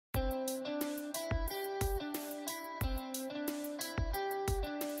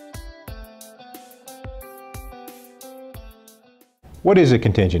What is a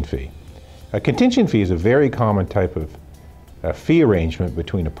contingent fee? A contingent fee is a very common type of fee arrangement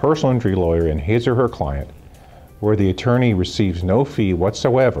between a personal injury lawyer and his or her client, where the attorney receives no fee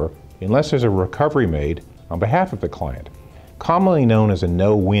whatsoever unless there's a recovery made on behalf of the client. Commonly known as a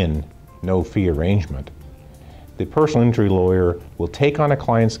no-win, no-fee arrangement, the personal injury lawyer will take on a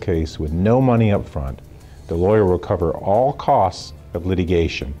client's case with no money up front. The lawyer will cover all costs of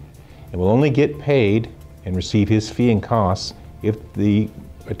litigation and will only get paid and receive his fee and costs if the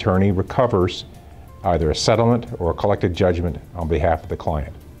attorney recovers either a settlement or a collected judgment on behalf of the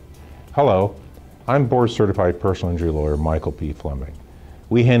client. Hello, I'm board-certified personal injury lawyer Michael P. Fleming.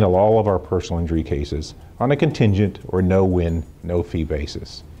 We handle all of our personal injury cases on a contingent or no-win, no-fee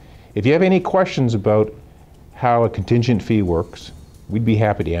basis. If you have any questions about how a contingent fee works, we'd be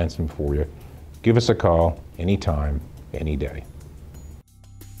happy to answer them for you. Give us a call anytime, any day.